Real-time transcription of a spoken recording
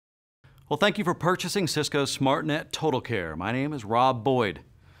Well, thank you for purchasing Cisco's SmartNet Total Care. My name is Rob Boyd.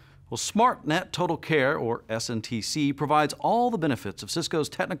 Well, SmartNet Total Care, or SNTC, provides all the benefits of Cisco's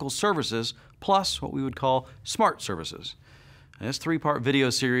technical services, plus what we would call smart services. And this three-part video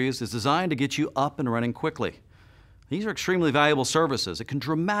series is designed to get you up and running quickly. These are extremely valuable services that can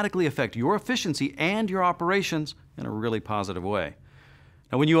dramatically affect your efficiency and your operations in a really positive way.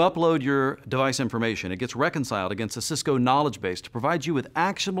 Now, when you upload your device information, it gets reconciled against the Cisco knowledge base to provide you with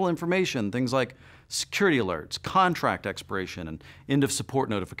actionable information, things like security alerts, contract expiration, and end-of-support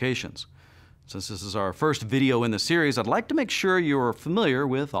notifications. Since this is our first video in the series, I'd like to make sure you're familiar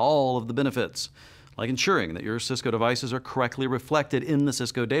with all of the benefits, like ensuring that your Cisco devices are correctly reflected in the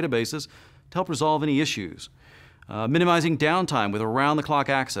Cisco databases to help resolve any issues, minimizing downtime with around-the-clock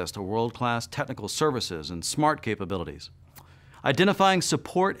access to world-class technical services and smart capabilities, identifying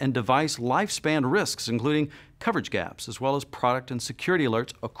support and device lifespan risks, including coverage gaps, as well as product and security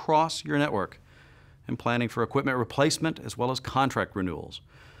alerts across your network, and planning for equipment replacement as well as contract renewals.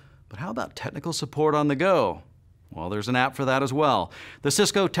 But how about technical support on the go? Well, there's an app for that as well. The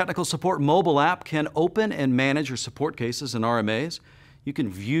Cisco Technical Support mobile app can open and manage your support cases and RMAs. You can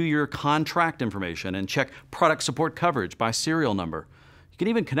view your contract information and check product support coverage by serial number. You can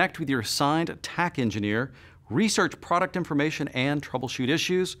even connect with your assigned TAC engineer, research product information and troubleshoot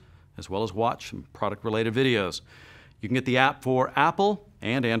issues, as well as watch some product-related videos. You can get the app for Apple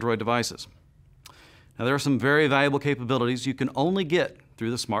and Android devices. Now, there are some very valuable capabilities you can only get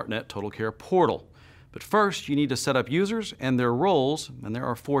through the SmartNet Total Care portal. But first, you need to set up users and their roles, and there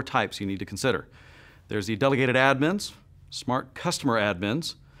are 4 types you need to consider. There's the delegated admins, smart customer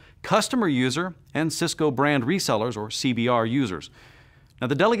admins, customer user, and Cisco brand resellers, or CBR users. Now,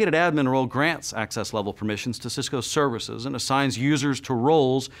 the delegated admin role grants access level permissions to Cisco services and assigns users to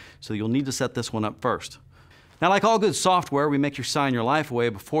roles, so you'll need to set this one up first. Now, like all good software, we make you sign your life away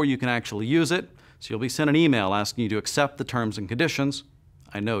before you can actually use it, so you'll be sent an email asking you to accept the terms and conditions.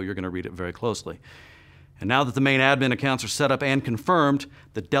 I know you're going to read it very closely. And now that the main admin accounts are set up and confirmed,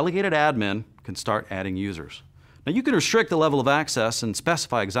 the delegated admin can start adding users. Now, you can restrict the level of access and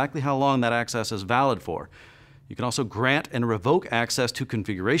specify exactly how long that access is valid for. You can also grant and revoke access to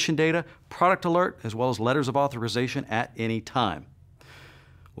configuration data, product alert, as well as letters of authorization at any time.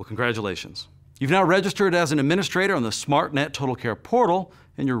 Well, congratulations. You've now registered as an administrator on the SmartNet Total Care portal,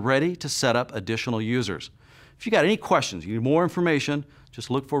 and you're ready to set up additional users. If you got any questions, you need more information, just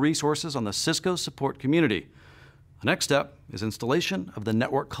look for resources on the Cisco support community. The next step is installation of the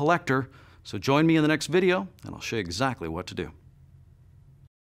network collector, so join me in the next video, and I'll show you exactly what to do.